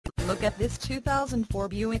Look at this 2004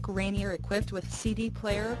 Buick Rainier equipped with CD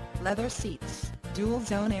player, leather seats,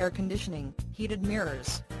 dual-zone air conditioning, heated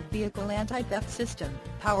mirrors, vehicle anti-theft system,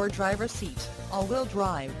 power driver seat, all-wheel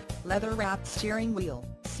drive, leather-wrapped steering wheel,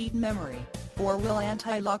 seat memory, four-wheel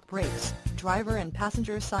anti-lock brakes, driver and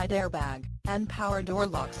passenger side airbag, and power door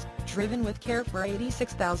locks. Driven with care for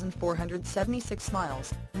 86,476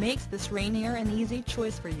 miles, makes this Rainier an easy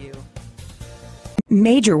choice for you.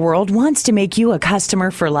 Major World wants to make you a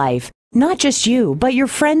customer for life. Not just you, but your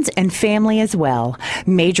friends and family as well.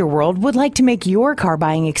 Major World would like to make your car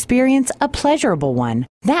buying experience a pleasurable one.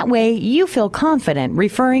 That way, you feel confident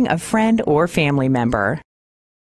referring a friend or family member.